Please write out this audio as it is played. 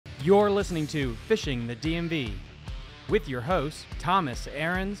You're listening to Fishing the DMV with your hosts, Thomas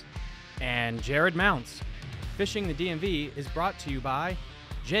Ahrens and Jared Mounts. Fishing the DMV is brought to you by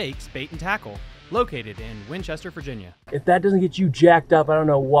Jake's Bait and Tackle, located in Winchester, Virginia. If that doesn't get you jacked up, I don't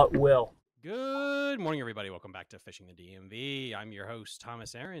know what will. Good morning, everybody. Welcome back to Fishing the DMV. I'm your host,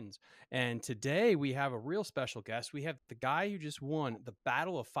 Thomas Ahrens, and today we have a real special guest. We have the guy who just won the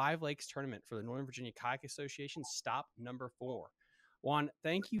Battle of Five Lakes tournament for the Northern Virginia Kayak Association, stop number 4. Juan,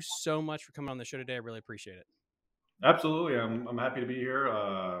 thank you so much for coming on the show today. I really appreciate it. Absolutely. I'm happy to be here.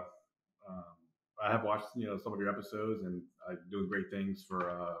 I have watched, some of your episodes, and I'm doing great things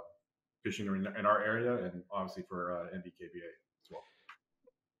for fishing in our area, and obviously for NVKBA as well.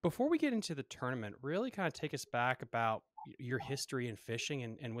 Before we get into the tournament, really kind of take us back about your history in fishing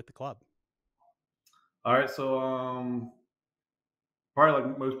and with the club. All right. So probably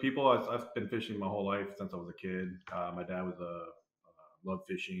like most people, I've been fishing my whole life since I was a kid. My dad was loved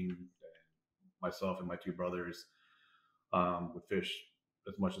fishing, and myself and my two brothers would fish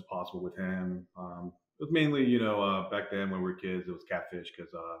as much as possible with him. It was mainly, back then when we were kids, it was catfish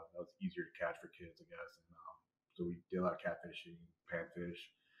because that was easier to catch for kids, I guess. And, so we did a lot of catfishing, panfish.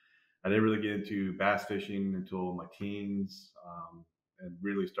 I didn't really get into bass fishing until my teens, and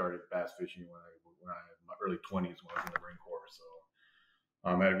really started bass fishing when I in my early 20s when I was in the Marine Corps. So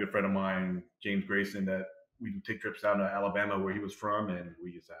I had a good friend of mine, James Grayson, that we would take trips down to Alabama where he was from, and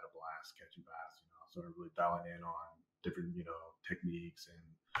we just had a blast catching bass. Started really dialing in on different, techniques,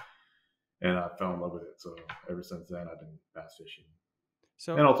 and I fell in love with it. So ever since then, I've been bass fishing.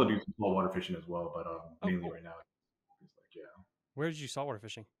 So, and also do some saltwater fishing as well, but mainly cool. Right now, it's like, yeah. Where did you saltwater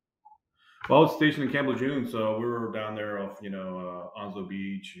fishing? Well, I was stationed in Camp Lejeune, so we were down there off, Onslow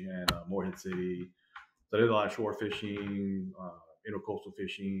Beach and Morehead City. So I did a lot of shore fishing, intercoastal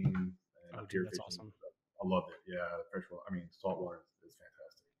fishing, and pier that's fishing. Awesome. I loved it. Yeah, freshwater. I mean, saltwater is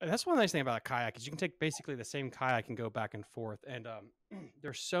fantastic. That's one nice thing about a kayak is you can take basically the same kayak and go back and forth. And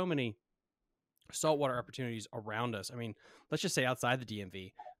there's so many saltwater opportunities around us. I mean, let's just say outside the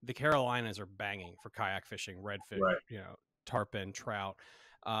DMV, the Carolinas are banging for kayak fishing, redfish, right. Tarpon, trout.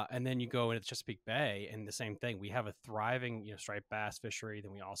 And then you go into Chesapeake Bay, and the same thing. We have a thriving, striped bass fishery.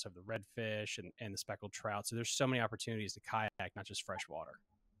 Then we also have the redfish and the speckled trout. So there's so many opportunities to kayak, not just freshwater.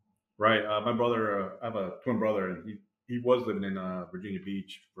 Right. My brother, I have a twin brother, and he was living in Virginia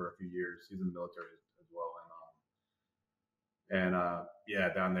Beach for a few years. He's in the military as well, and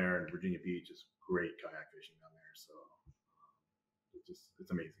yeah, down there in Virginia Beach is great kayak fishing down there. So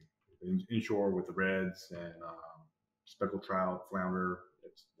it's amazing. Inshore with the reds and speckled trout, flounder.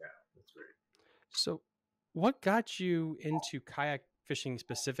 It's great. So what got you into kayak fishing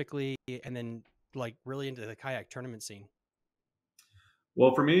specifically, and then like really into the kayak tournament scene?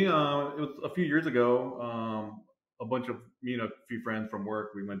 Well, for me, it was a few years ago. A bunch of a few friends from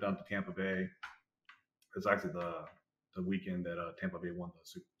work, we went down to Tampa Bay. It's actually the weekend that Tampa Bay won the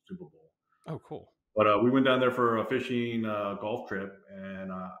Super Bowl. Oh, cool. But we went down there for a fishing golf trip,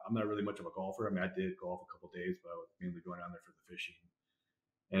 and I'm not really much of a golfer. I mean, I did golf a couple of days, but I was mainly going down there for the fishing.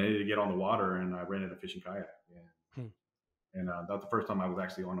 And I needed to get on the water, and I rented a fishing kayak. And that's the first time I was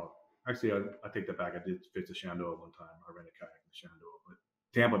actually on a. Actually, I take that back. I did fish the Shenandoah one time. I rented a kayak in the Shenandoah, but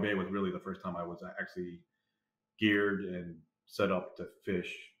Tampa Bay was really the first time I was actually geared and set up to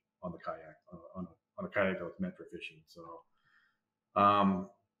fish on the kayak, on a kayak that was meant for fishing. So,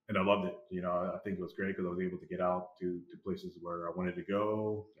 and I loved it. I think it was great because I was able to get out to places where I wanted to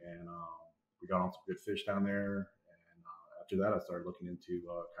go, and we got on some good fish down there. And after that, I started looking into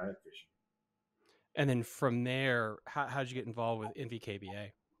kayak fishing. And then from there, how did you get involved with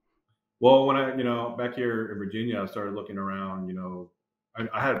NVKBA? Well, when I, back here in Virginia, I started looking around.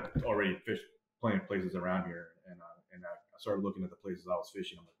 I had already fished plenty of places around here, and I started looking at the places I was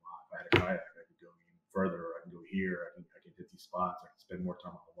fishing. I'm like, wow, if I had a kayak, I could go even further. I can go here. I can hit these spots. I can spend more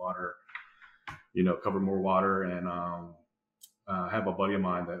time on the water. Cover more water. And I have a buddy of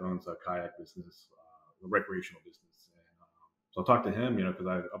mine that owns a kayak business, a recreational business. And so I talked to him, because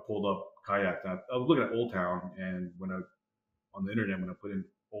I pulled up kayaks. I was looking at Old Town, and on the internet, when I put in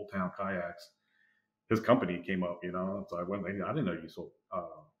Old Town kayaks, his company came up, so I went, I didn't know you sold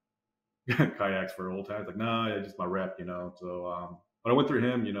kayaks for Old Town. It's like, no, it's just my rep, so but I went through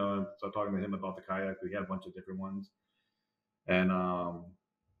him, so talking to him about the kayak. He had a bunch of different ones, and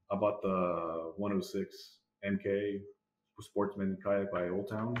I bought the 106 MK Sportsman kayak by Old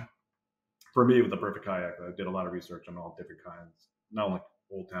Town. For me, it was the perfect kayak. I did a lot of research on all different kinds, not only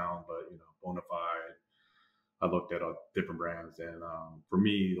Old Town, but Bonafide. I looked at different brands, and for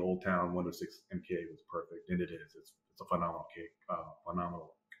me, the Old Town 106 MK was perfect, and it is. It's a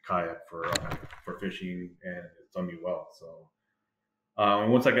phenomenal kayak for fishing, and it's done me well. So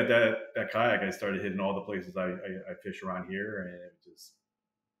And once I got that kayak, I started hitting all the places I fish around here, and it just,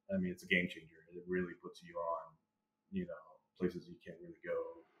 I mean, it's a game changer. It really puts you on, places you can't really go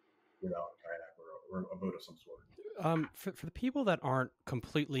without a kayak or a boat of some sort. For the people that aren't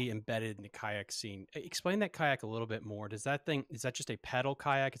completely embedded in the kayak scene, explain that kayak a little bit more. Is that just a pedal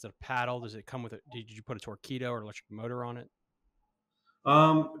kayak? Is it a paddle? Does it come with did you put a Torpedo or electric motor on it?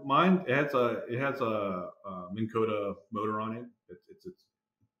 Mine it has a Minn Kota motor on it. It's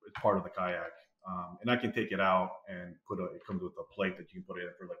part of the kayak, and I can take it out and it comes with a plate that you can put in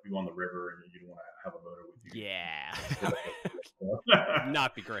for, like, we go on the river and you don't want to have a motor with you. Yeah,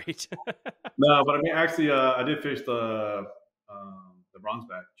 not be great. No, but I mean, actually, I did fish the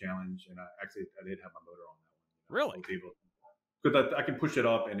Bronzeback Challenge, and I did have my motor on that one. Really? Because I can push it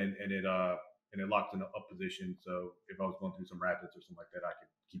up and it locked in an up position. So if I was going through some rapids or something like that, I could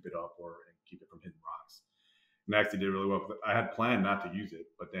keep it up and keep it from hitting rocks. And I actually did really well. I had planned not to use it,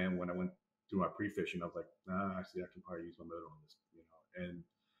 but then when I went through my pre-fishing, I was like, nah, actually, I can probably use my motor on this,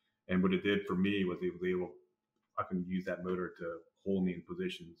 And what it did for me was I can use that motor to hold me in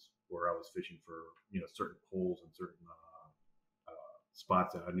positions where I was fishing for, certain holes and certain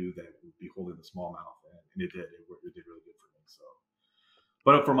spots that I knew that would be holding the smallmouth, and it did. It did really good for me. So,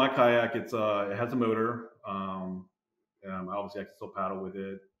 but for my kayak, it has a motor. Obviously, I can still paddle with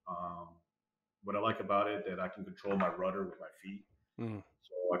it. What I like about it that I can control my rudder with my feet,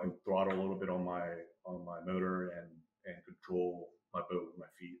 so I can throttle a little bit on my motor and control my boat with my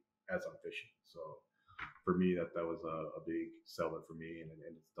feet as I'm fishing. So for me, that was a big seller for me, and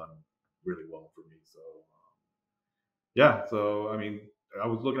it's done really well for me. So yeah, so I mean, I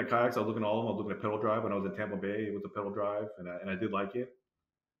was looking at kayaks. I was looking at all of them. I was looking at pedal drive when I was in Tampa Bay. It was a pedal drive, and I did like it.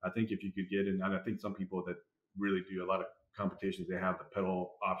 I think if you could get in, and I think some people that really do a lot of competitions, they have the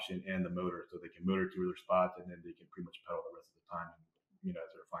pedal option and the motor, so they can motor to other spots, and then they can pretty much pedal the rest of the time, as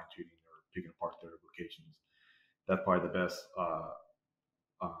they're fine tuning or picking apart their locations. That's probably the best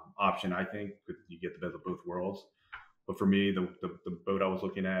option, I think, because you get the best of both worlds. But for me, the boat I was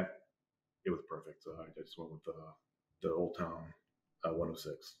looking at, it was perfect. So I just went with the Old Town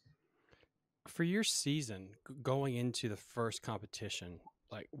 106. For your season going into the first competition,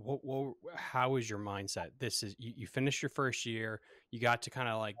 like how is your mindset? This is you finished your first year, you got to kind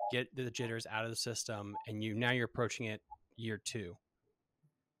of like get the jitters out of the system, and now you're approaching it year 2.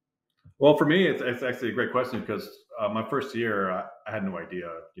 Well, for me, it's actually a great question because my first year, I had no idea,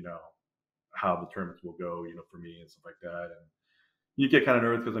 how the tournaments will go, for me and stuff like that. And you get kind of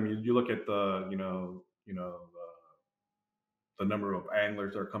nervous because, I mean, you look at the number of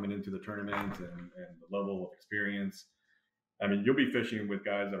anglers that are coming into the tournament and the level of experience. I mean, you'll be fishing with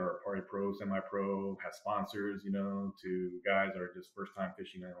guys that are party pro, semi-pro, have sponsors, to guys that are just first time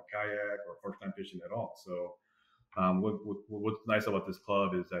fishing on a kayak or first time fishing at all. So what's nice about this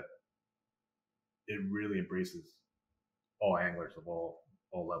club is that it really embraces all anglers of all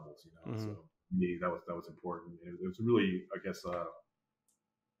levels, Mm-hmm. So to me, that was important. It was really, I guess,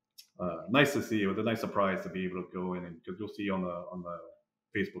 nice to see. It was a nice surprise to be able to go in, and because you'll see on the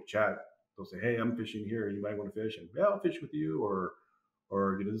Facebook chat, they'll say, "Hey, I'm fishing here. You might want to fish," and yeah, I'll fish with you, or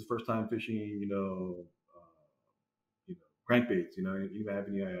this is first time fishing, crankbaits. You have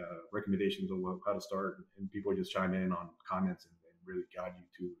any recommendations on how to start, and people just chime in on comments and really guide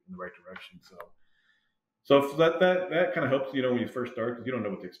you in the right direction. So that kind of helps, when you first start, because you don't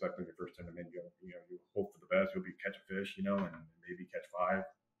know what to expect on your first tournament. You hope for the best. You'll catch a fish, and maybe catch 5.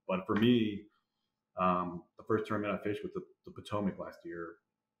 But for me, the first tournament I fished was the Potomac last year,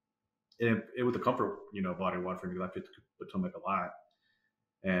 and it was a comfort, body of water for me because I fished the Potomac a lot,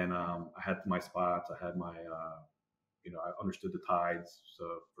 and I had my spots. I had my, I understood the tides, so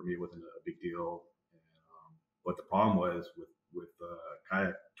for me it wasn't a big deal. But the problem was with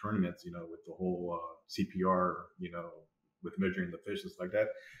kayak tournaments, with the whole CPR, with measuring the fish and stuff like that,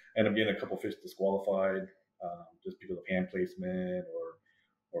 and I'm getting a couple fish disqualified just because of hand placement or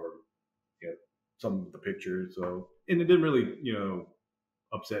some of the pictures. So, and it didn't really,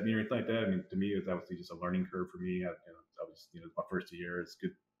 upset me or anything like that. I mean, to me, it's obviously just a learning curve for me. I was, my first year. It's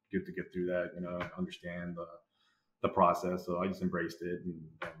good to get through that, understand the process. So I just embraced it and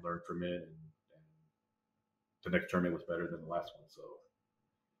learned from it. And the next tournament was better than the last one. So.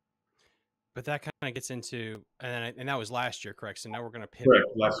 But that kind of gets into, and that was last year, correct? So now we're going to pivot. Correct.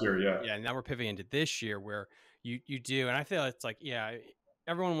 Last year, yeah. Yeah, now we're pivoting into this year where you do, and I feel it's like, yeah,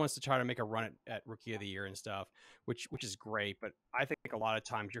 everyone wants to try to make a run at Rookie of the Year and stuff, which is great. But I think a lot of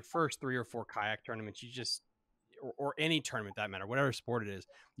times your first 3 or 4 kayak tournaments, you just, or any tournament that matter, whatever sport it is,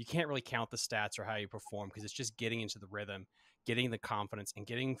 you can't really count the stats or how you perform because it's just getting into the rhythm, getting the confidence, and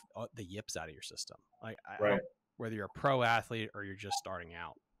getting the yips out of your system. Like, right. whether you're a pro athlete or you're just starting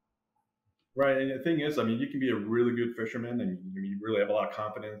out. Right, and the thing is, I mean, you can be a really good fisherman, and you really have a lot of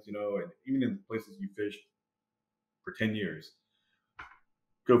confidence, you know, and even in places you fished for 10 years,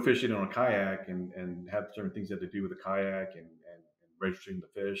 go fishing on a kayak and have certain things you have to do with the kayak and registering the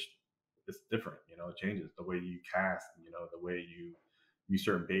fish. It's different, you know, it changes the way you cast, you know, the way you use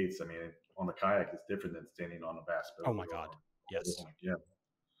certain baits. I mean, on the kayak, it's different than standing on a bass boat. Oh my God. Yes. Yeah.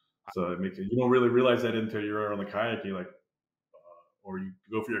 So it makes it, you don't really realize that until you're on the kayak. You're like, or you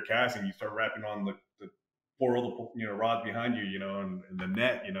go for your cast and you start wrapping on the four other, you know, rods behind you, you know, and the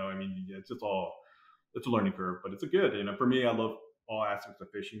net, you know. I mean, it's just all, it's a learning curve, but it's a good, you know. For me, I love all aspects of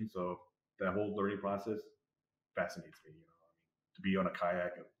fishing, so that whole learning process fascinates me. You know, to be on a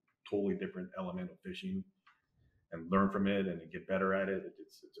kayak, a totally different element of fishing, and learn from it and get better at it.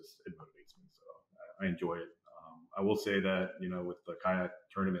 It motivates me. So I enjoy it. I will say that, you know, with the kayak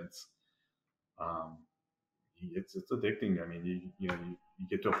tournaments, it's addicting. I mean, you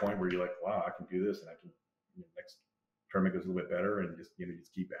get to a point where you're like, wow, I can do this, and I can, you know, next tournament goes a little bit better, and just, you know,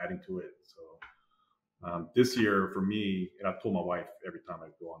 just keep adding to it. So this year for me, and I've told my wife every time I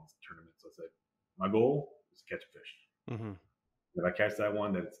go on these tournaments, I said, my goal is to catch a fish. Mm-hmm. If I catch that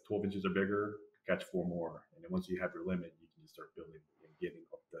one that's 12 inches or bigger, catch 4 more, and then once you have your limit, you can just start building and getting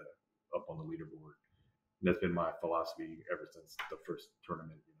up on the leaderboard. And that's been my philosophy ever since the first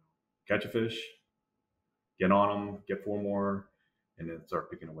tournament. You know, catch a fish, get on them, get 4 more, and then start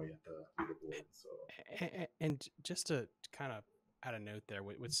picking away at the leaderboard. So, and just to kind of add a note there,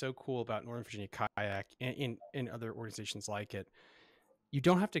 what's so cool about Northern Virginia Kayak and in other organizations like it, you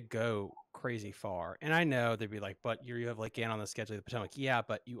don't have to go crazy far. And I know they'd be like, but you have Lake Anna on the schedule of the Potomac. Yeah,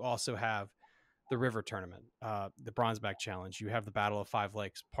 but you also have the river tournament, the Bronzeback Challenge. You have the Battle of Five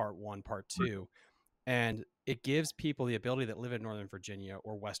Lakes, Part 1, Part 2. And it gives people the ability that live in Northern Virginia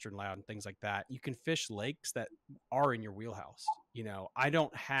or Western Loud and things like that. You can fish lakes that are in your wheelhouse. You know, I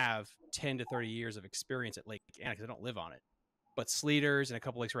don't have 10 to 30 years of experience at Lake Anna because I don't live on it. But Sleeters and a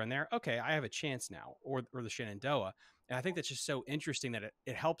couple lakes around there, okay, I have a chance now, or the Shenandoah. And I think that's just so interesting that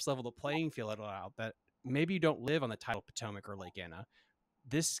it helps level the playing field out, that maybe you don't live on the tidal Potomac or Lake Anna.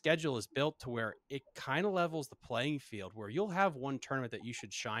 This schedule is built to where it kind of levels the playing field, where you'll have one tournament that you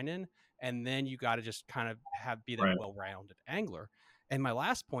should shine in, and then you got to just kind of be that well-rounded angler. And my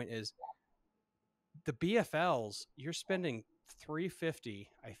last point is the BFLs, you're spending $350,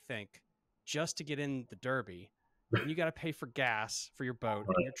 I think, just to get in the Derby. And you got to pay for gas for your boat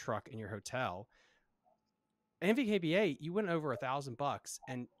and your truck and your hotel. NVKBA, you went over $1,000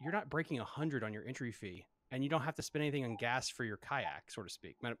 and you're not breaking 100 on your entry fee, and you don't have to spend anything on gas for your kayak, so to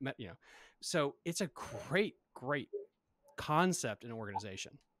speak. You know, so it's a great concept and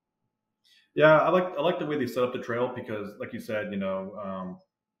organization. Yeah, I like the way they set up the trail, because, like you said, you know,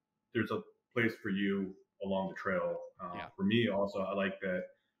 there's a place for you along the trail. For me, also, I like that.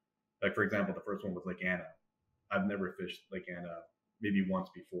 Like, for example, the first one was Lake Anna. I've never fished Lake Anna, maybe once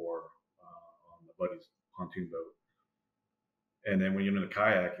before on the buddy's pontoon boat. And then when you're in the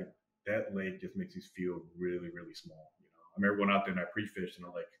kayak, that lake just makes you feel really, really small. You know, I remember going out there and I pre-fished, and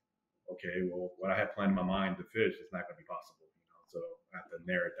I'm like, okay, well, what I had planned in my mind to fish is not going to be possible. You know, so I have to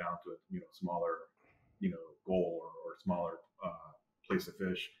narrow it down to a, you know, smaller, you know, goal or smaller place to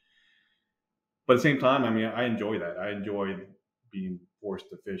fish. But at the same time, I mean, I enjoy that. I enjoy being forced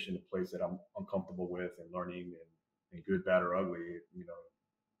to fish in a place that I'm uncomfortable with, and learning, and good, bad, or ugly. You know,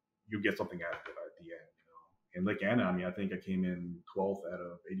 you get something out of it at the end. You know, and Lake Anna, I mean, I think I came in 12th out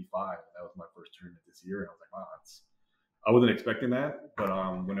of 85. That was my first tournament this year, and I was like, wow, I wasn't expecting that. But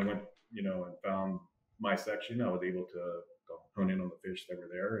when I went, you know, and found my section, I was able to hone in on the fish that were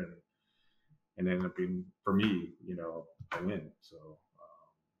there, and ended up being, for me, you know, a win. So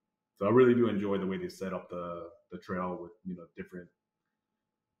I really do enjoy the way they set up the trail with, you know, different.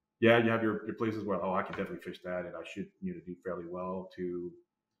 Yeah, you have your places where, oh, I can definitely fish that, and I should, you know, do fairly well, to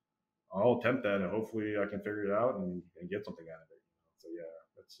I'll attempt that, and hopefully I can figure it out and get something out of it. So yeah,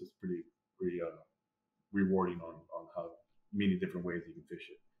 that's just pretty rewarding on how many different ways you can fish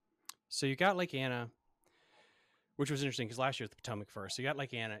it. So you got Lake Anna, which was interesting because last year was the Potomac first. So you got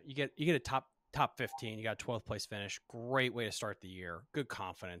Lake Anna, you get a top 15, you got a 12th place finish. Great way to start the year. Good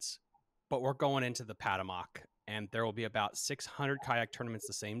confidence. But we're going into the Potomac, and there will be about 600 kayak tournaments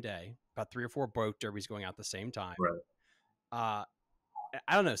the same day, about 3 or 4 boat derbies going out the same time. Right.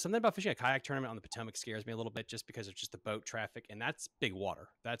 I don't know. Something about fishing a kayak tournament on the Potomac scares me a little bit, just because of just the boat traffic, and that's big water.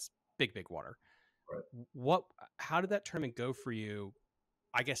 That's big water. Right. How did that tournament go for you?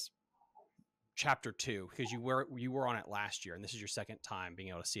 I guess chapter 2, because you were on it last year, and this is your second time being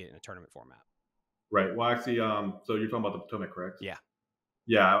able to see it in a tournament format. Right. Well, actually, so you're talking about the Potomac, correct? Yeah.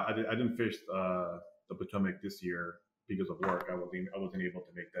 Yeah, I didn't fish the the Potomac this year because of work. I wasn't able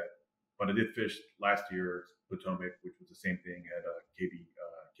to make that, but I did fish last year's Potomac, which was the same thing at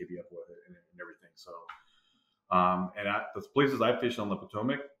KBF with it and everything. So, and the places I fished on the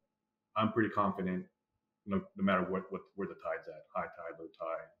Potomac, I'm pretty confident. No matter where the tide's at, high tide, low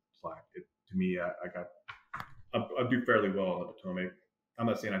tide, slack. To me, I do fairly well on the Potomac. I'm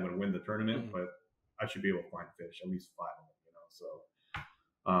not saying I'm going to win the tournament, but I should be able to find fish, at least 5 of them.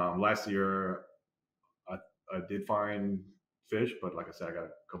 So last year I did find fish, but like I said, I got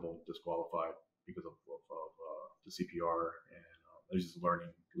a couple disqualified because of the CPR, and it's just a learning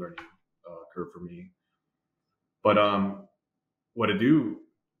curve for me. But what I do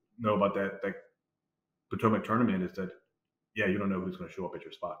know about that Potomac tournament is that, yeah, you don't know who's going to show up at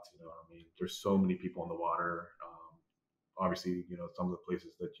your spots. I mean, there's so many people on the water. Obviously, some of the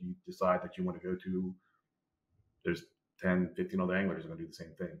places that you decide that you want to go to, there's 10, 15 other anglers going to do the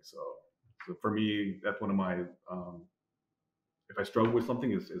same thing. So for me, that's one of my, if I struggle with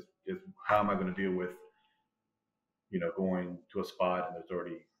something is how am I going to deal with, going to a spot and there's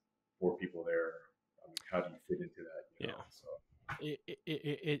already 4 people there. I mean, how do you fit into that? So.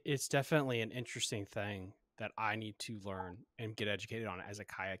 It's definitely an interesting thing that I need to learn and get educated on as a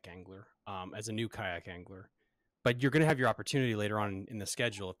kayak angler, as a new kayak angler. But you're going to have your opportunity later on in the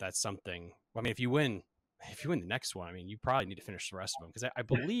schedule if that's something. I mean, if you win the next one, I mean, you probably need to finish the rest of them, because I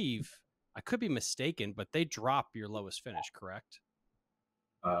believe, I could be mistaken, but they drop your lowest finish, correct?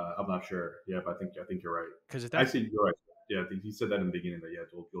 I'm not sure. Yeah, but I think you're right. Because I see you're right. Yeah, he said that in the beginning that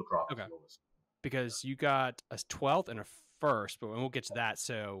you'll drop the lowest. Because you got a 12th and a first, but we'll get to that.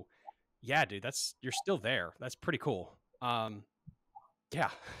 So yeah, dude, you're still there. That's pretty cool. Yeah.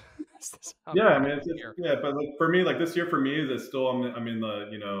 Yeah, I mean, but for me, like this year for me is still I'm in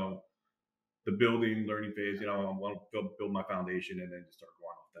the the building learning phase. I want to build my foundation and then just start going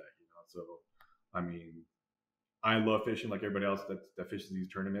off that. So I mean, I love fishing like everybody else that fishes these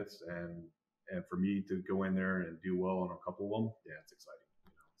tournaments, and for me to go in there and do well on a couple of them, yeah, it's exciting.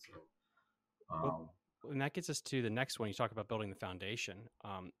 So. And that gets us to the next one. You talk about building the foundation.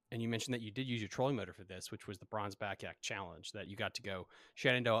 And you mentioned that you did use your trolling motor for this, which was the Bronze Kayak Challenge, that you got to go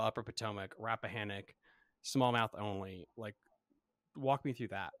Shenandoah, Upper Potomac, Rappahannock, smallmouth only. Like, walk me through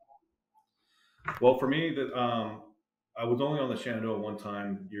that. Well, for me, I was only on the Shenandoah one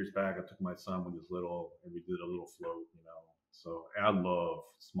time years back. I took my son when he was little, and we did a little float, So I love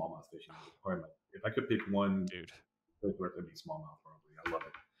smallmouth fishing. If I could pick one, dude, it'd be smallmouth probably. I love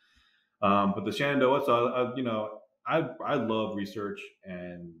it. But the Shenandoah, so I love research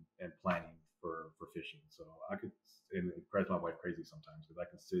and planning for fishing. So I could, and it drives my wife crazy sometimes because I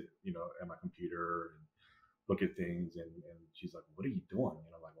can sit, at my computer and look at things, and she's like, "What are you doing?"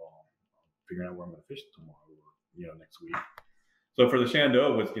 Like, well, I'm figuring out where I'm going to fish tomorrow or next week. So for the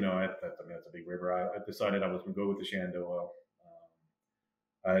Shenandoah was, that's a big river. I decided I was going to go with the Shenandoah.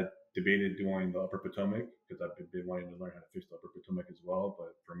 I debated doing the Upper Potomac because I've been wanting to learn how to fish the Upper Potomac as well.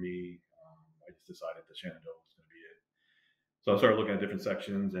 But for me, I just decided the Shenandoah was going to be it. So I started looking at different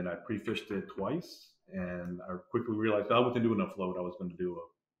sections, and I pre-fished it twice. And I quickly realized I wasn't doing a float. I was going to do a,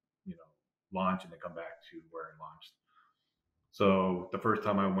 launch and then come back to where I launched. So the first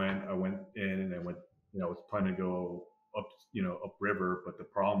time I went in and I went, I was planning to go up, upriver, but the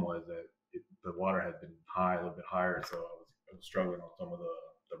problem was that the water had been high, a little bit higher, so I was struggling on some of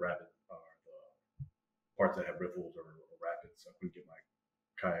the rapid, the parts that have riffles or rapids, so I couldn't get my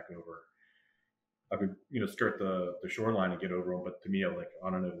kayak over. I could, skirt the shoreline and get over them, but to me, I was like, I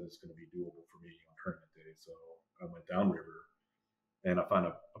don't know if this is going to be doable for me on tournament day. So I went downriver, and I found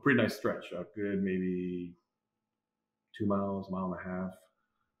a pretty nice stretch, a good maybe 2 miles, mile and a half,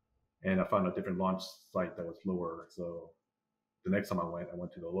 and I found a different launch site that was lower. So the next time I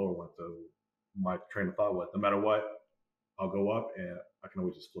went to the lower one. So my train of thought was, no matter what, I'll go up, and I can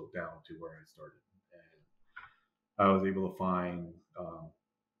always just float down to where I started. And I was able to find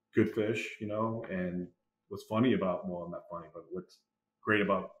good fish, and what's funny about, well, not funny, but what's great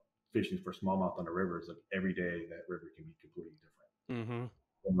about fishing for smallmouth on the river is like every day that river can be completely different. Mm-hmm.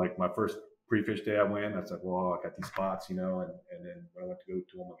 And like my first pre-fish day I went, I said, well, I got these spots, and then when I went to go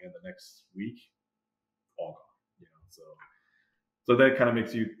to them again the next week, all gone, so that kind of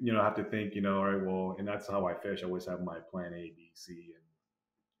makes you, have to think, all right, well, and that's how I fish. I always have my plan A, B, C,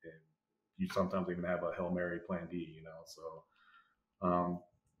 and you sometimes even have a Hail Mary plan D, So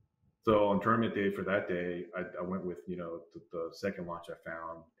on tournament day for that day, I went with, the second launch I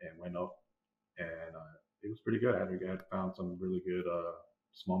found and went up, and it was pretty good. I had found some really good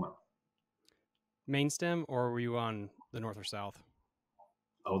smallmouth. Main stem, or were you on the north or south?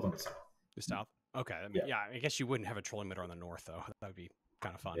 I was on the south. The south? Okay. I mean, yeah, I guess you wouldn't have a trolling motor on the north, though. That would be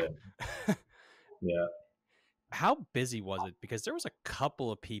kind of fun. Yeah. How busy was it? Because there was a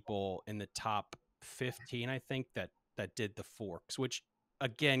couple of people in the top 15, I think, that did the forks, which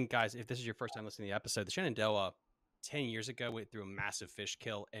again, guys, if this is your first time listening to the episode, the Shenandoah 10 years ago went through a massive fish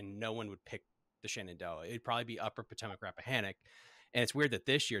kill and no one would pick the Shenandoah. It'd probably be Upper Potomac Rappahannock. And it's weird that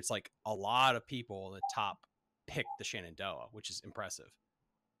this year it's like a lot of people in the top picked the Shenandoah, which is impressive.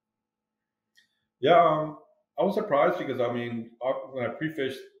 Yeah, I was surprised because I mean, when I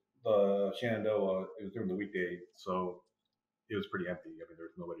pre-fished the Shenandoah, it was during the weekday, so it was pretty empty. I mean, there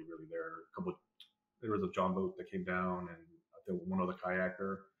was nobody really there. There was a John boat that came down, and I think one other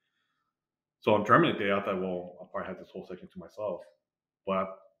kayaker. So on tournament day, I thought, well, I'll probably have this whole section to myself. But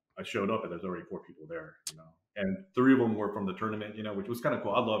I showed up, and there's already 4 people there, and 3 of them were from the tournament, which was kind of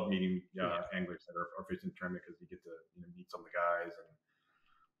cool. I love meeting anglers that are fishing the tournament because you get to meet some of the guys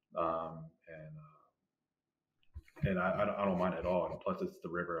um, and and I don't mind at all. And plus, it's the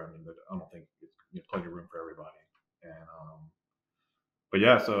river. I mean, I don't think it's plenty of room for everybody. And but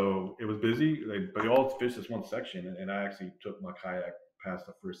yeah, so it was busy. But they all fished this one section, and I actually took my kayak past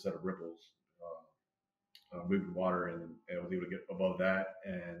the first set of ripples, moving water, and I was able to get above that,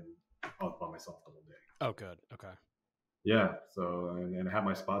 and I was by myself the whole day. Oh, good. Okay. Yeah. So and I had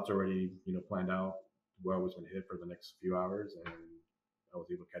my spots already, planned out where I was going to hit for the next few hours, and I was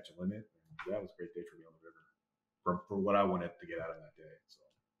able to catch a limit. And yeah, it was a great day for me on the river. For what I wanted to get out of that day. So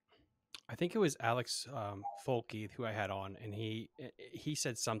I think it was Alex Folke who I had on, and he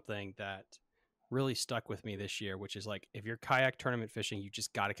said something that really stuck with me this year, which is like, if you're kayak tournament fishing, you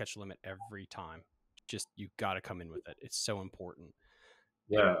just got to catch the limit every time. Just you got to come in with it. It's so important.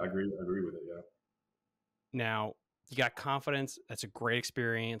 Yeah, I agree with it. Yeah. Now you got confidence. That's a great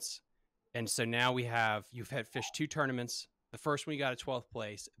experience. And so now you've had fished 2 tournaments. The first one you got a 12th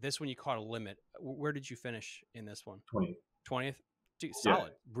place. This one you caught a limit. Where did you finish in this one? 20th. Dude,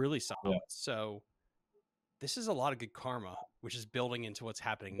 solid, really solid. Yeah. So this is a lot of good karma, which is building into what's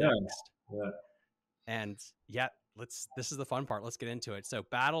happening next. Yeah. And yeah, this is the fun part. Let's get into it. So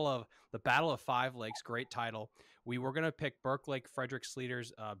the Battle of 5 Lakes, great title. We were going to pick Burke Lake, Frederick,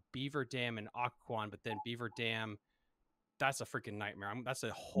 Sleeters, Beaver Dam, and Occoquan, but then Beaver Dam, that's a freaking nightmare. That's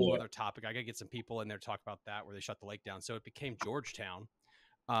a whole other topic. I got to get some people in there to talk about that, where they shut the lake down. So it became Georgetown.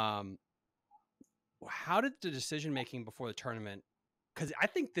 How did the decision making before the tournament? Because I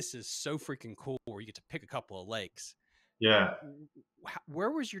think this is so freaking cool, where you get to pick a couple of lakes. Yeah.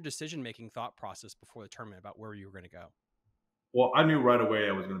 Where was your decision making thought process before the tournament about where you were going to go? Well, I knew right away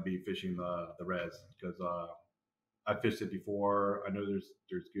I was going to be fishing the res because I fished it before. I know there's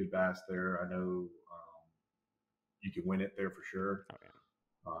good bass there. I know you can win it there for sure. Oh,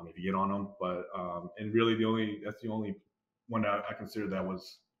 yeah. If you get on them. But and really that's the only one I consider that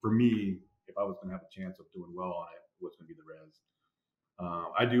was for me. If I was going to have a chance of doing well on it, was going to be the res.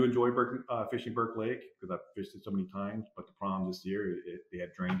 I do enjoy fishing Burke Lake because I've fished it so many times. But the problem this year, they had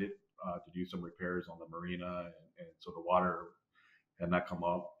drained it to do some repairs on the marina, and so the water had not come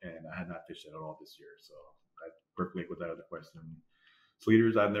up, and I had not fished it at all this year. So Burke Lake was out of the question.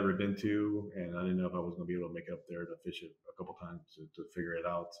 Sleeters I've never been to, and I didn't know if I was going to be able to make it up there to fish it a couple times to figure it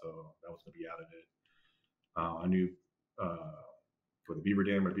out. So that was going to be out of it. I knew for the Beaver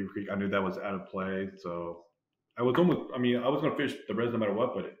Dam or Beaver Creek, I knew that was out of play. So I was going to fish the res no matter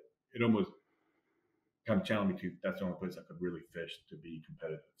what, but it almost kind of challenged me to, that's the only place I could really fish to be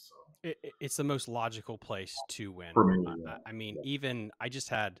competitive. So it's the most logical place to win. For me, I mean, even I just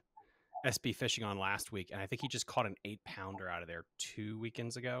had SB fishing on last week, and I think he just caught an 8-pounder out of there 2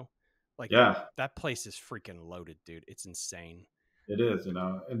 weekends ago. Like, that place is freaking loaded, dude. It's insane. It is, and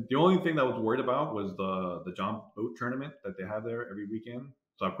the only thing that I was worried about was the John boat tournament that they have there every weekend.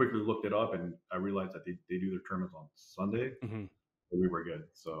 So I quickly looked it up, and I realized that they do their tournaments on Sunday. Mm-hmm. We were good.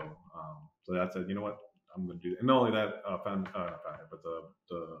 So so I said, you know what, I'm going to do it. And not only that, found it, but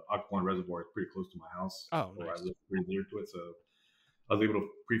the Occoquan Reservoir is pretty close to my house. Oh, so nice. I live pretty near to it, so I was able to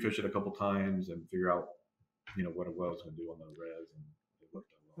pre-fish it a couple times and figure out, what I was going to do on the res, and it worked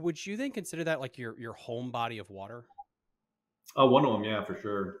out well. Would you then consider that like your home body of water? One of them, yeah, for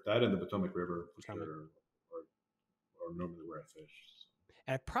sure. That and the Potomac River, for sure, or normally where I fish.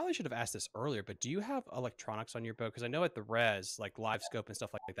 And I probably should have asked this earlier, but do you have electronics on your boat? Because I know at the res, like live scope and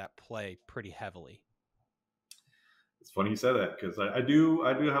stuff like that, play pretty heavily. It's funny you said that because I do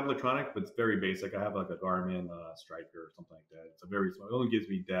have electronic, but it's very basic. I have like a Garmin Striker or something like that. It's a very small. It only gives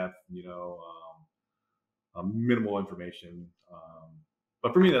me depth, minimal information.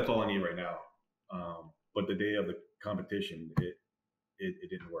 But for me, that's all I need right now. But the day of the competition, it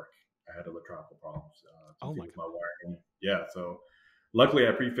didn't work. I had electronic problems. Oh my God. My wiring. Yeah. So luckily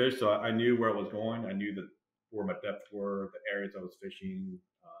I pre-fished, so I knew where I was going. I knew where my depths were, the areas I was fishing.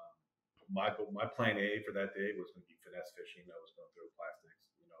 my plan A for that day was going to be finesse fishing. I was going to throw plastics,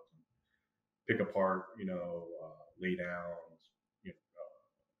 pick apart, lay downs,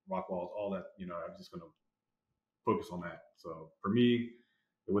 rock walls, all that. I was just going to focus on that. So for me,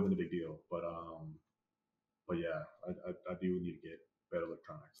 it wasn't a big deal. But yeah, I do need to get better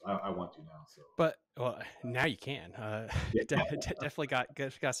electronics. I want to now. So, but now you can. yeah. Definitely got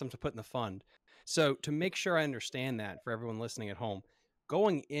some to put in the fund. So to make sure I understand that for everyone listening at home,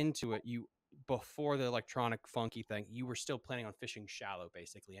 going into it, before the electronic funky thing, you were still planning on fishing shallow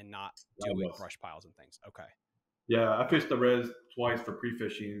basically and not doing brush piles and things. Okay. Yeah, I fished the res twice for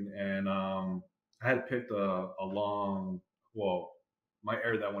pre-fishing, and I had picked a long. Well, my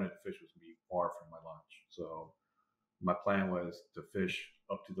area that I wanted to fish was going to be far from my launch, so my plan was to fish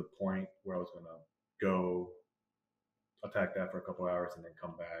up to the point where I was going to go attack that for a couple hours and then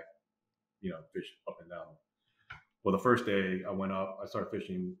come back, fish up and down. Well, the first day I went up, I started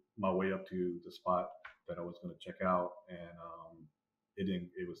fishing my way up to the spot that I was going to check out, and it didn't.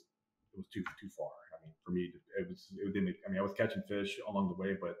 It was too far. I mean, for me, it didn't. I mean, I was catching fish along the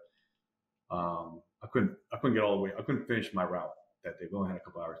way, but I couldn't get all the way. I couldn't finish my route that day. We only had a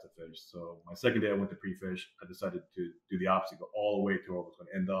couple hours to fish. So my second day, I went to pre-fish. I decided to do the opposite, go all the way to where I was going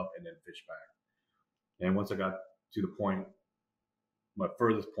to end up, and then fish back. And once I got to the point, my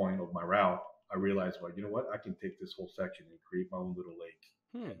furthest point of my route, I realized, well, you know what? I can take this whole section and create my own little lake,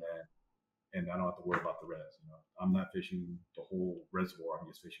 and I don't have to worry about the res. I'm not fishing the whole reservoir. I'm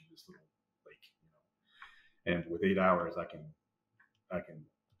just fishing this little lake. And with 8 hours, I can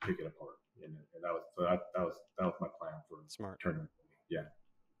pick it apart. And that was my plan for Smart tournament. Yeah,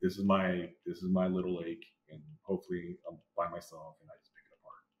 this is my little lake, and hopefully I'm by myself and I just pick it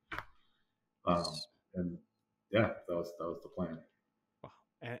apart. And yeah, that was the plan. Wow.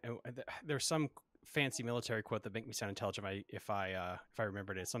 And there's some fancy military quote that make me sound intelligent if I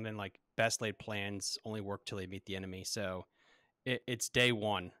remembered it. Something like best laid plans only work till they meet the enemy. So it's day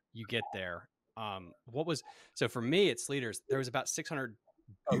one, you get there. So for me at Sleeter's, there was about 600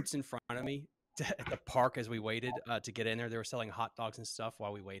 boats in front of me at the park as we waited to get in there. They were selling hot dogs and stuff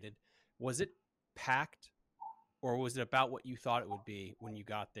while we waited. Was it packed, or was it about what you thought it would be when you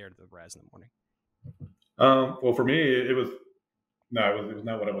got there to the res in the morning? Well, for me, it was not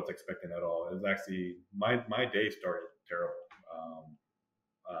what I was expecting at all. It was actually my day started terrible.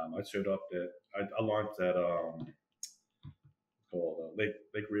 I showed up I launched at called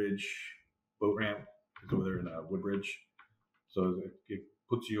Lake Ridge boat ramp. It's over there in Woodbridge, so it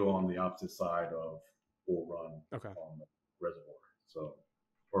puts you on the opposite side of Bull Run on the reservoir. So,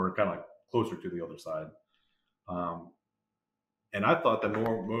 or kind of like closer to the other side. And I thought that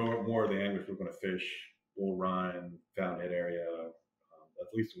more of the anglers were going to fish Bull Run, Fountainhead area, at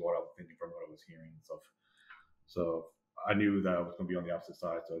least what I was thinking from what I was hearing and stuff. So I knew that I was going to be on the opposite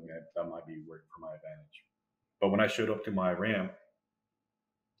side, so that might be working for my advantage. But when I showed up to my ramp,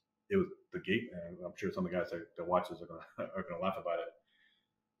 it was the gate, and I'm sure some of the guys that watch this are gonna laugh about it.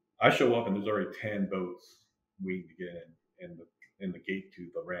 I show up and there's already 10 boats waiting to get in, and the gate to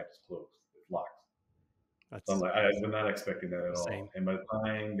the ramp is closed. It's locked. So I'm like, I was not expecting that at all. And by the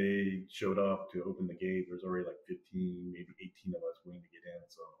time they showed up to open the gate, there's already like 15, maybe 18 of us waiting to get in.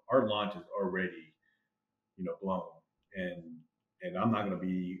 So our launch is already, blown, and I'm not going to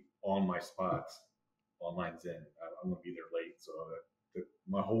be on my spots on lines in. I'm going to be there late. So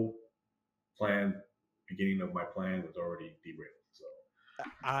my whole beginning of my plan was already derailed. So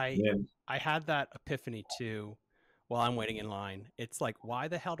I had that epiphany too while I'm waiting in line. It's like, why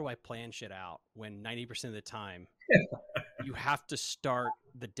the hell do I plan shit out when 90% of the time you have to start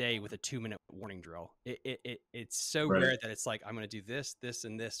the day with a 2-minute warning drill? It's so rare that it's like, I'm going to do this, this,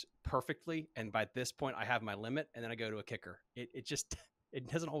 and this perfectly, and by this point I have my limit, and then I go to a kicker. It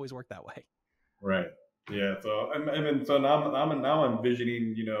doesn't always work that way. Right. Yeah. So so now I'm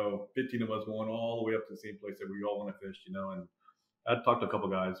envisioning 15 of us going all the way up to the same place that we all want to fish, and I talked to a couple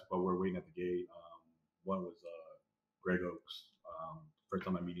guys while we were waiting at the gate. One was Greg Oaks. First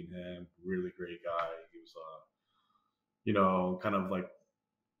time I'm meeting him, really great guy. He was, kind of like,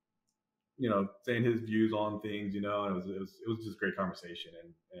 saying his views on things, and it was just great conversation.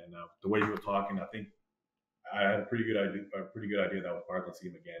 And the way he was talking, I think I had a pretty good idea that I was probably going to see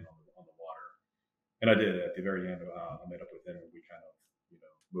him again on the water. And I did. At the very end, I met up with him, and we kind of,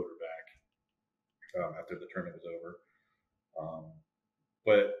 motored back after the tournament was over.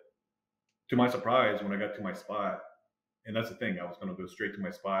 But to my surprise, when I got to my spot, and that's the thing, I was going to go straight to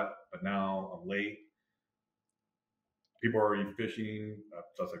my spot, but now I'm late. People are already fishing.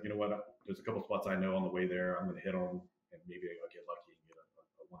 So I was like, you know what? There's a couple spots I know on the way there. I'm going to hit on, and maybe I'll get lucky and get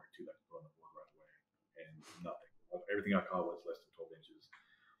a 1 or 2 that can throw on the board right away. And nothing. Everything I caught was less than 12 inches.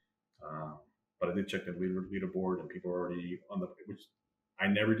 But I did check the leaderboard, and people are already on the, which I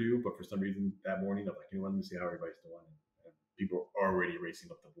never do, but for some reason that morning I'm like, you know what, let me see how everybody's doing, and people are already racing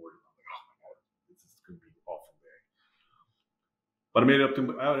up the board, and I'm like, oh my god, this is going to be an awful day. But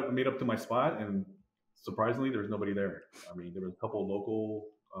I made up to my spot, and surprisingly, there was nobody there. I mean, there was a couple of local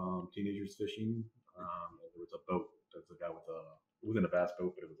teenagers fishing. There was a boat. There's a guy with it wasn't a bass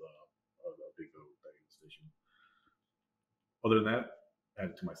boat, but it was a big boat that he was fishing. Other than that, I had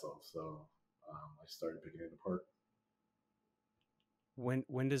it to myself. So I started picking it apart.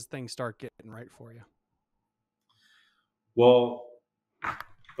 When does things start getting right for you? Well,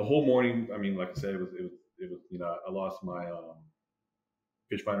 the whole morning. I mean, like I said, it was. You know, I lost my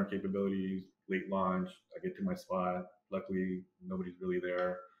fish finder capabilities. Late launch. I get to my spot. Luckily, nobody's really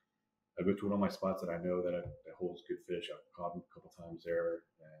there. I go to one of my spots that I know that holds good fish. I've caught them a couple times there,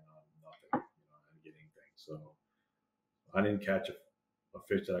 and nothing. You know, I didn't get anything. So I didn't catch a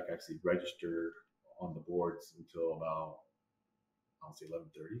fish that I could actually register on the boards until about, I'll say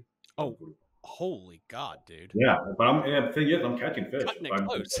 11:30. Oh, holy God, dude! Yeah, but and the thing is, I'm catching fish. I'm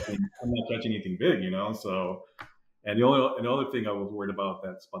not catching anything big, you know. So, and the other thing I was worried about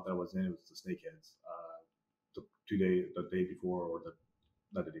that spot that I was in was the snakeheads. The day before, or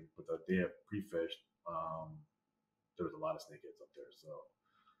not the day, but the day I pre-fished, there was a lot of snakeheads up there. So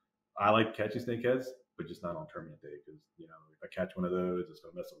I like catching snakeheads, but just not on tournament day, because you know if I catch one of those, it's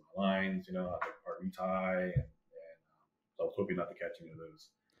gonna mess up my lines. You know, I have to retie, and so I was hoping not to catch any of those.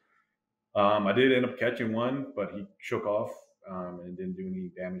 I did end up catching one, but he shook off and didn't do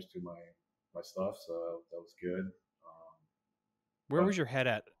any damage to my stuff, so that was good. Where was your head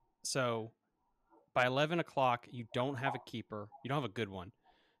at? So by 11 o'clock, you don't have a keeper, you don't have a good one,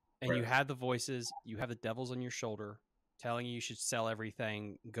 and you have the voices, you have the devils on your shoulder telling you should sell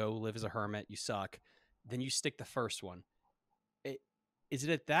everything, go live as a hermit, you suck. Then you stick the first one. Is it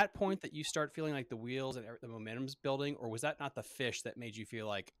at that point that you start feeling like the wheels and the momentum's building, or was that not the fish that made you feel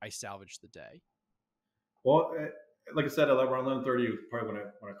like I salvaged the day? Well, like I said, around 11:30 was probably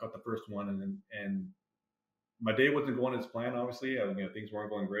when I caught the first one, and my day wasn't going as planned. Obviously, things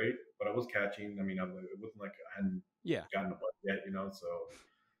weren't going great, but I was catching. I mean, it wasn't like I hadn't gotten a butt yet, you know. So,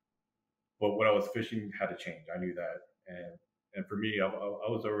 but what I was fishing had to change. I knew that, and for me, I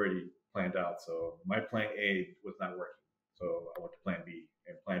was already planned out. So my plan A was not working. So I went to plan B,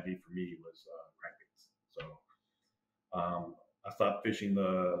 and plan B for me was crankbaits. So I stopped fishing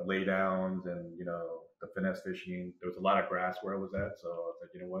the laydowns and the finesse fishing. There was a lot of grass where I was at, so I was like,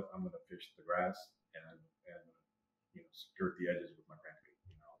 you know what, I'm going to fish the grass and skirt the edges with my crankbait.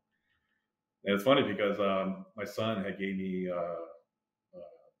 And it's funny because my son had gave me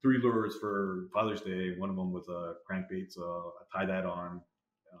 3 lures for Father's Day. One of them was a crankbait, so I tied that on.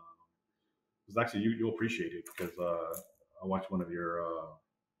 It was actually you'll appreciate it because I watched one of your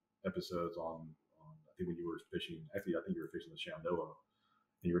episodes on I think when you were fishing. Actually, I think you were fishing the Shenandoah,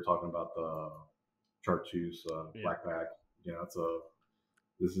 and you were talking about the chartreuse blackback.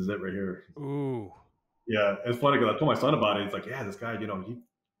 This is it right here. Ooh. Yeah, it's funny because I told my son about it. It's like, yeah, this guy,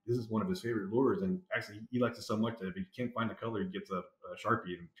 this is one of his favorite lures, and actually he likes it so much that if he can't find the color, he gets a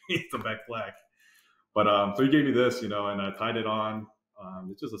Sharpie and paints a back black. But so he gave me this, and I tied it on.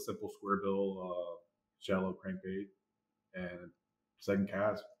 It's just a simple square bill, shallow crankbait, and second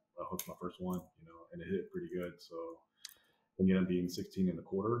cast, I hooked my first one, and it hit pretty good. So it ended up being 16 and a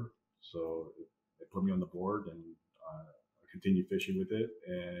quarter. So it put me on the board, and I continued fishing with it,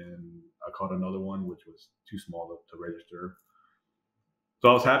 and I caught another one which was too small to register. So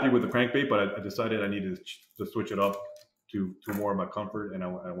I was happy with the crankbait, but I decided I needed to switch it up to more of my comfort, and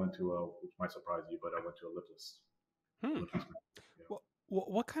I went to which might surprise you, but I went to a lipless. Well,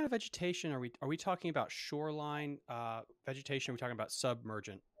 what kind of vegetation are we talking about? Shoreline vegetation? Are we talking about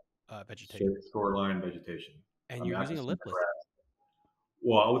submergent vegetation? Shoreline vegetation. And you're using a lipless.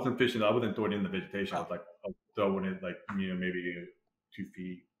 Well, I wasn't fishing. I wasn't throwing it in the vegetation. I was throwing it maybe 2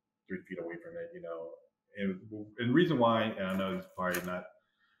 feet, 3 feet away from it. And the reason why, and I know it's probably not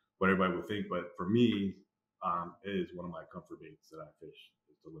what everybody would think, but for me, it is one of my comfort baits that I fish.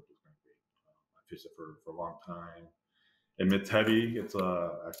 It's the lipless crankbait. I fished it for a long time. And it's heavy. It's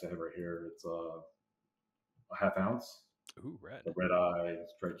actually I have it right here. It's a half ounce. Ooh, red. The red eye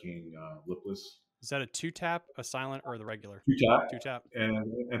striking lipless. Is that a 2-tap, a silent, or the regular? 2-tap. 2-tap.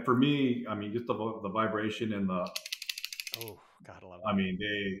 And for me, I mean, just the vibration and the. Oh God, I love it. I mean,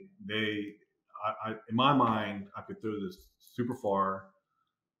 I in my mind, I could throw this super far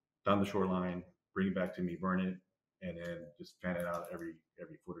down the shoreline, bring it back to me, burn it, and then just fan it out every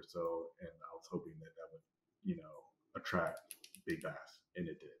foot or so. And I was hoping that would, attract big bass, and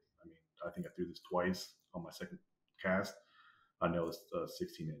it did. I mean, I think I threw this twice on my second cast. I know it's a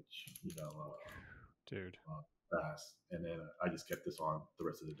 16-inch, Dude. bass, and then I just kept this on the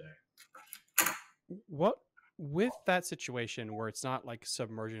rest of the day. What with that situation where it's not like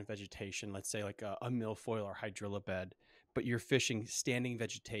submergent vegetation, let's say like a milfoil or hydrilla bed, but you're fishing standing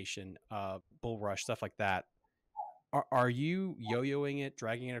vegetation, bulrush, stuff like that. Are you yo-yoing it,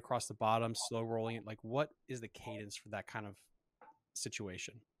 dragging it across the bottom, slow rolling it? Like, what is the cadence for that kind of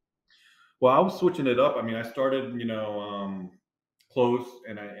situation? Well, I was switching it up. I mean, I started, close,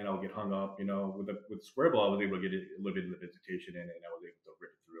 and I'll get hung up. With square ball, I was able to get it a little bit in the vegetation, and I was able to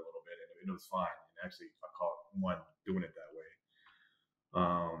rip it through a little bit, and it was fine. And actually, I caught one doing it that way.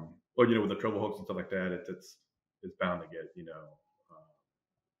 But with the treble hooks and stuff like that, it's bound to get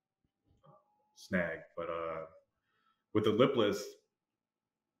snagged. But with the lipless,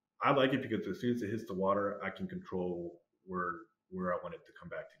 I like it because as soon as it hits the water, I can control where I want it to come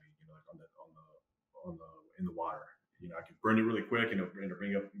back to me. Like on the in the water. I can burn it really quick and it'll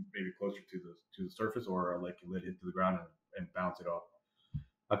bring up maybe closer to the surface, or I let it hit to the ground and bounce it off.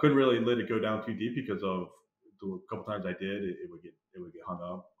 I couldn't really let it go down too deep because of the couple times I did, it would get hung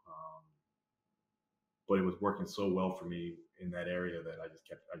up. But it was working so well for me in that area that I just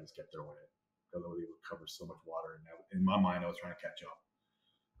kept throwing it because it would cover so much water. And in my mind, I was trying to catch up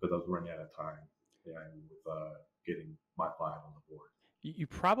because I was running out of time. And with getting my 5 on the board. You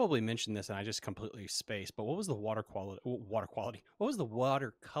probably mentioned this, and I just completely spaced. But what was the water quality? What was the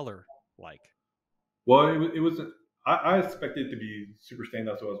water color like? Well, it was. I expected it to be super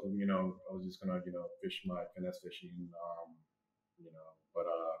standout, so I was just gonna fish my finesse fishing, but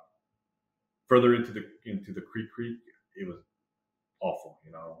further into the creek, it was awful.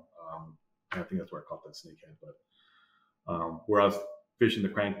 I think that's where I caught that snakehead. But where I was fishing the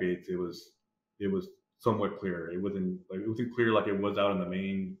crankbaits, it was somewhat clear. It wasn't clear like it was out in the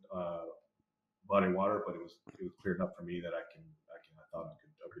main body of water, but it was clear enough for me that I thought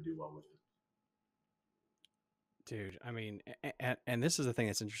I could do well with it. Dude, I mean, and this is the thing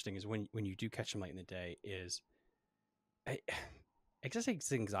that's interesting is when you do catch them late in the day is, I guess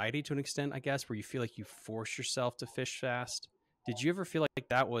it's anxiety to an extent, I guess, where you feel like you force yourself to fish fast. Did you ever feel like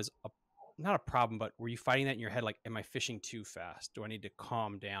that was not a problem, but were you fighting that in your head? Like, am I fishing too fast? Do I need to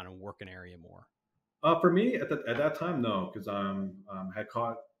calm down and work an area more? For me at that time, no, because had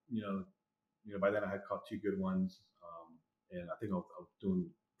caught by then I had caught 2 good ones, and I think I was doing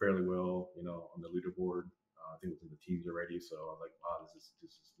fairly well, on the leaderboard. I think it was in the teams already, so I was like, wow, this is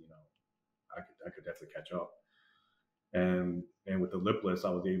I could definitely catch up. And with the lipless, I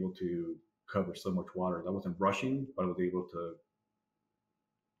was able to cover so much water. I wasn't rushing, but I was able to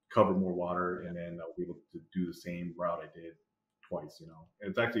cover more water, and then I was able to do the same route I did twice. And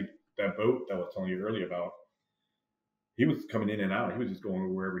it's actually that boat that I was telling you earlier about. He was coming in and out. He was just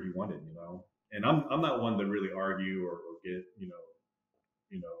going wherever he wanted. And I'm not one to really argue or get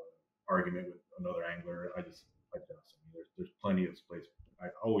argument with another angler. I just adjust. I mean, there's plenty of space. I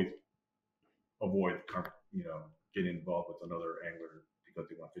always avoid getting involved with another angler because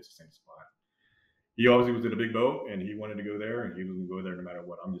they want to fish the same spot. He obviously was in a big boat and he wanted to go there, and he was going to go there no matter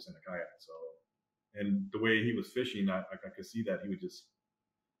what. I'm just in a kayak. So, and the way he was fishing, I could see that he was just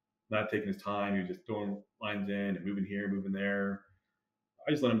not taking his time. He was just throwing lines in and moving here, moving there.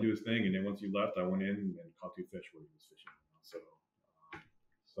 I just let him do his thing, and then once he left, I went in and caught 2 fish where he was fishing.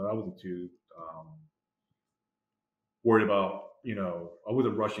 So I wasn't too worried about, I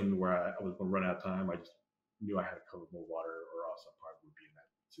wasn't rushing where I was going to run out of time. I just knew I had to cover more water, or else I probably would be in that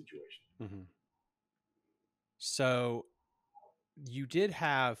situation. Mm-hmm. So you did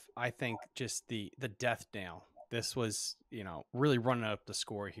have, I think, just the death nail. This was, really running up the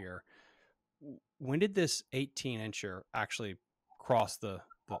score here. When did this 18-incher actually cross the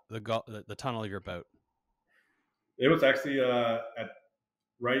tunnel of your boat? It was actually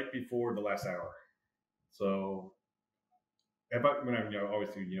right before the last hour. So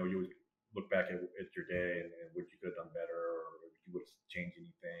obviously, you always look back at your day and what you could have done better, or if you would have changed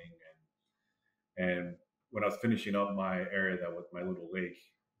anything. And when I was finishing up my area, that was my little lake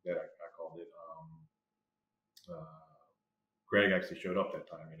that I called it. Greg actually showed up that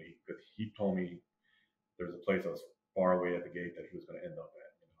time, and he told me there was a place that was far away at the gate that he was going to end up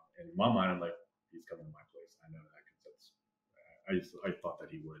at. And in my mind, I'm like, he's coming to my place. I know that because I thought that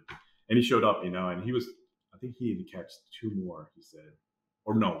he would, and he showed up. And he was. I think he had to catch 2 more. He said,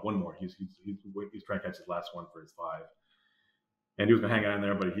 or no, 1 more. He's trying to catch his last one for his 5, and he was going to hang out in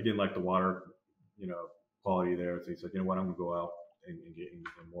there, but he didn't like the water, quality there. So he said, you know what, I'm going to go out and get in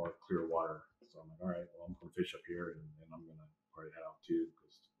more clear water. So I'm like, all right, well, I'm going to fish up here, and I'm going to probably head out too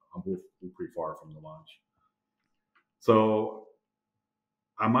because we're pretty far from the launch. So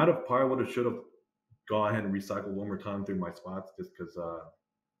I might have should have go ahead and recycle one more time through my spots just because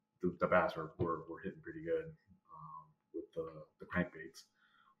the bass were hitting pretty good with the crankbaits.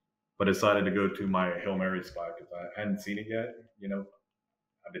 But I decided to go to my Hail Mary spot because I hadn't seen it yet.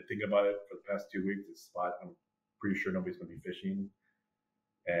 I've been thinking about it for the past 2 weeks. This spot, I'm pretty sure nobody's going to be fishing.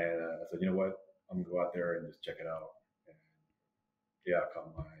 And I said, you know what? I'm going to go out there and just check it out. And yeah, I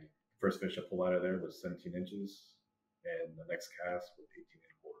caught my first fish I pulled out of there was 17 inches. And the next cast was 18 and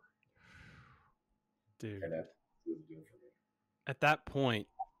a quarter. Dude. And that was good for me. At that point,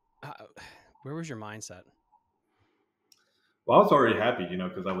 where was your mindset? Well, I was already happy,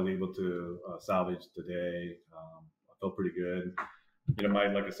 because I was able to salvage the day. I felt pretty good.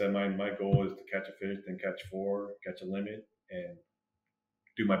 Like I said, my goal is to catch a fish, then catch 4, catch a limit, and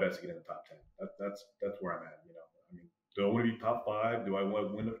do my best to get in the top 10. That's where I'm at. I mean, do I want to be top 5? Do I want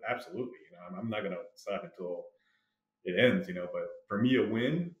to win? Absolutely. I'm not going to stop until it ends. But for me, a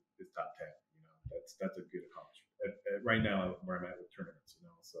win is top 10. That's a good accomplishment. Right now, where I'm at with tournaments.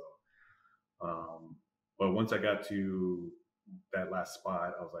 So. But once I got to that last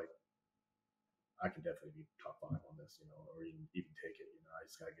spot, I was like, I can definitely be top 5 on this, or even take it. I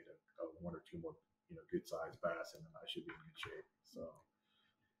just gotta get a 1 or 2 more, good sized bass, and then I should be in good shape. So,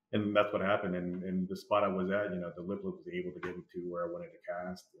 and that's what happened. And the spot I was at, the lip was able to get me to where I wanted to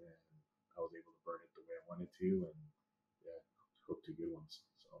cast, and I was able to burn it the way I wanted to, and yeah, hooked 2 good ones.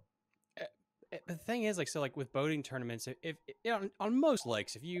 So. The thing is, like with boating tournaments, if on most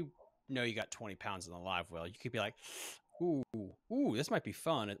lakes, if you got 20 pounds in the live well, you could be like, ooh, this might be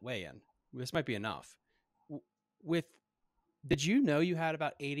fun at weigh-in. This might be enough. Did you know you had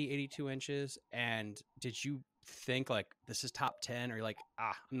about 80, 82 inches? And did you think like this is top 10, or you're like,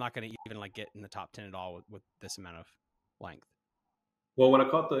 I'm not going to even like get in the top 10 at all with this amount of length? Well, when I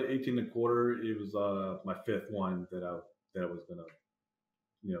caught the 18 and a quarter, it was my 5th one that I was going to,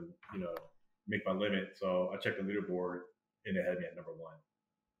 make my limit. So I checked the leaderboard and it had me at number 1.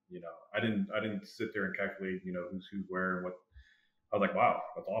 I didn't sit there and calculate, who's where and what. I was like, wow,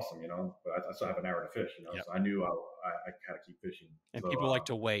 that's awesome, but I still have an hour to fish, Yep. So I knew I had to keep fishing. And so, people like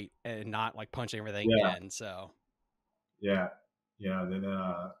to wait and not like punch everything in. So yeah. Then,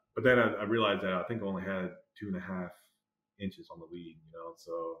 but then I realized that I think I only had 2.5 inches on the lead,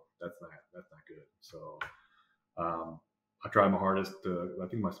 so that's not good. So I tried my hardest I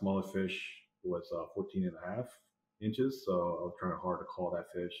think my smallest fish was 14.5 inches. So I was trying hard to call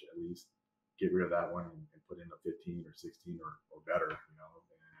that fish, at least get rid of that one and put in a 15 or 16 or better,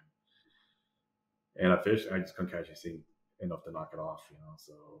 and I fished. I just couldn't catch anything enough to knock it off,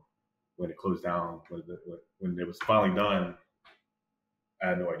 So when it closed down, when it was finally done, I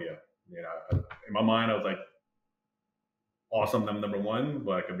had no idea. In my mind, I was like, awesome, I'm number 1,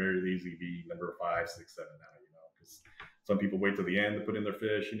 but I could very easily be number 5, 6, 7 now, because some people wait till the end to put in their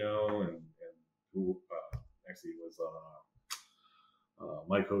fish, and who actually was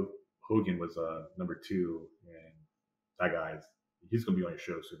Mike Hogan was number 2, and that he's gonna be on your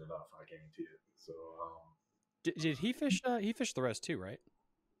show soon enough, I guarantee it. So did he fish? He fished the rest too, right?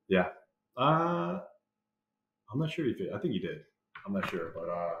 Yeah, I'm not sure he fished. I think he did. I'm not sure,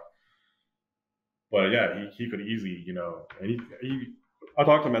 but yeah, he could easily, and he. I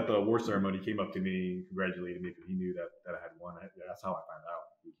talked to him at the award ceremony. He came up to me, congratulated me because he knew that I had won. That's how I found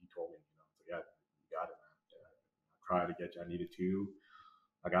out. He told me, so yeah, you got it, man. Yeah, I tried to get you. I needed 2.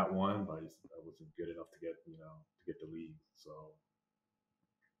 I got 1, but I wasn't good enough to get the lead. So,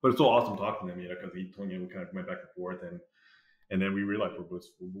 but it's so awesome talking to him, because he told me we kind of went back and forth, and then we realized we're both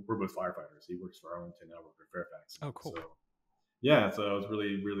firefighters. He works for Arlington, I work for Fairfax. Oh, cool. So, yeah, so it was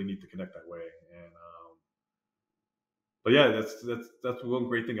really really neat to connect that way, and but yeah, that's one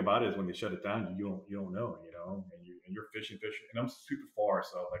great thing about it is when they shut it down, you don't know, and you're fishing, and I'm super far,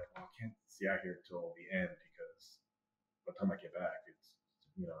 so I was like, I can't see out here until the end because by the time I get back, it's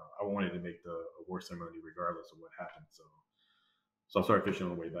I wanted to make the award ceremony regardless of what happened. So I started fishing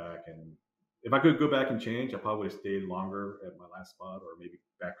on the way back, and if I could go back and change, I probably would have stayed longer at my last spot, or maybe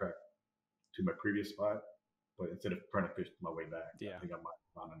backtrack to my previous spot. But instead of trying to fish my way back, I think I might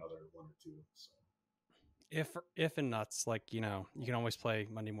find another 1 or 2. So. If and nuts, like, you can always play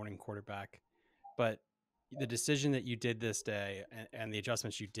Monday morning quarterback, but the decision that you did this day and the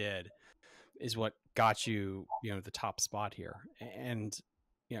adjustments you did is what got you, the top spot here. And,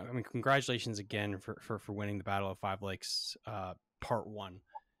 congratulations again for winning the Battle of 5 Lakes, part 1.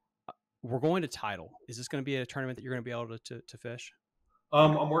 We're going to title. Is this going to be a tournament that you're going to be able to fish?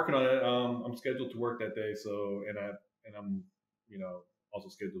 I'm working on it. I'm scheduled to work that day. So, and I'm, also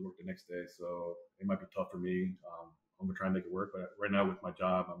scheduled to work the next day, so it might be tough for me. I'm gonna try and make it work, but right now with my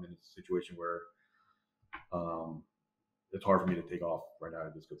job, I'm in a situation where it's hard for me to take off right now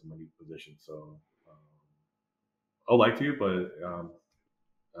just because of my new position. So I would like to, but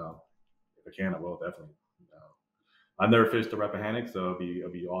if I can, I will definitely. I've never fished a Rappahannock, so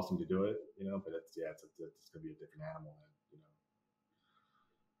it'd be awesome to do it, But it's gonna be a different animal, and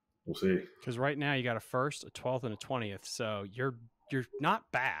we'll see. Because right now you got a 1st, a 12th, and a 20th, so you're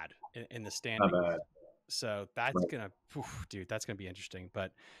not bad in the standings. Not bad. So that's dude, that's gonna be interesting.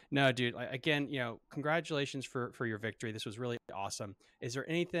 But no, dude, again, congratulations for your victory. This was really awesome. Is there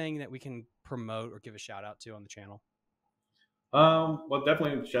anything that we can promote or give a shout out to on the channel? Well,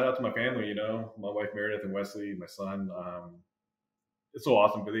 definitely shout out to my family. My wife Meredith and Wesley, my son. It's so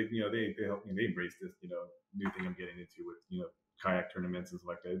awesome because they help me. They embrace this new thing I'm getting into with kayak tournaments and stuff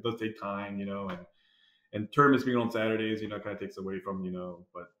like that. It does take time, and tournaments being on Saturdays, kind of takes away from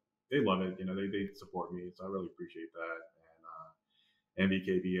but they love it. They support me, so I really appreciate that. And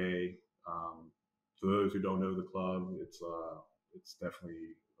MVKBA, for those who don't know the club, it's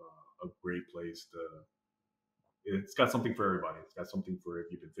definitely a great place to. It's got something for everybody. It's got something for if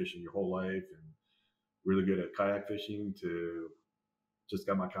you've been fishing your whole life and really good at kayak fishing to just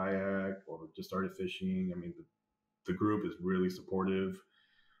got my kayak or just started fishing. I mean, the group is really supportive.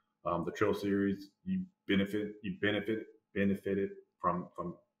 The trail series, you benefited from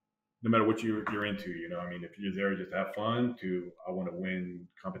no matter what you're into. I mean, if you're there just to have fun to I want to win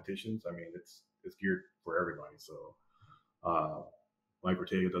competitions. I mean, it's geared for everybody. So. Mike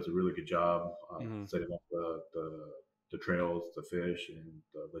Ortega does a really good job setting up the trails, the fish, and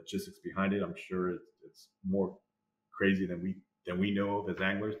the logistics behind it. I'm sure it's more crazy than we know of as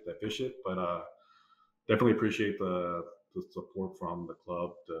anglers that fish it, but definitely appreciate the support from the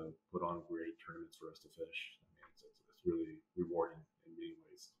club to put on great tournaments for us to fish. I mean, it's really rewarding in many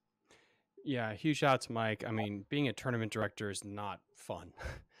ways. Yeah, huge shout out to Mike. I mean, being a tournament director is not fun.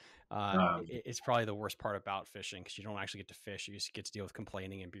 It's probably the worst part about fishing because you don't actually get to fish. You just get to deal with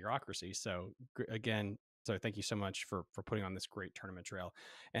complaining and bureaucracy. So again, thank you so much for putting on this great tournament trail.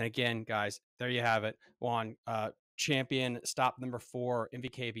 And again, guys, there you have it. Juan, champion, stop number 4,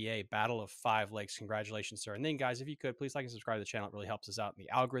 MVKBA, Battle of 5 Lakes. Congratulations, sir. And then, guys, if you could, please like and subscribe to the channel. It really helps us out in the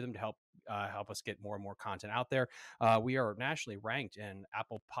algorithm to help us get more and more content out there. We are nationally ranked in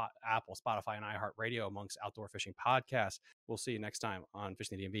Apple, Spotify, and iHeartRadio amongst outdoor fishing podcasts. We'll see you next time on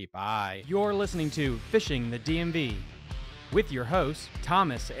Fishing the DMV. Bye. You're listening to Fishing the DMV with your hosts,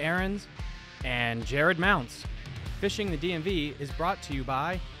 Thomas Ahrens and Jared Mounts. Fishing the DMV is brought to you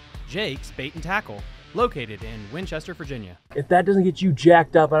by Jake's Bait and Tackle, located in Winchester, Virginia. If that doesn't get you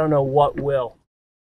jacked up, I don't know what will.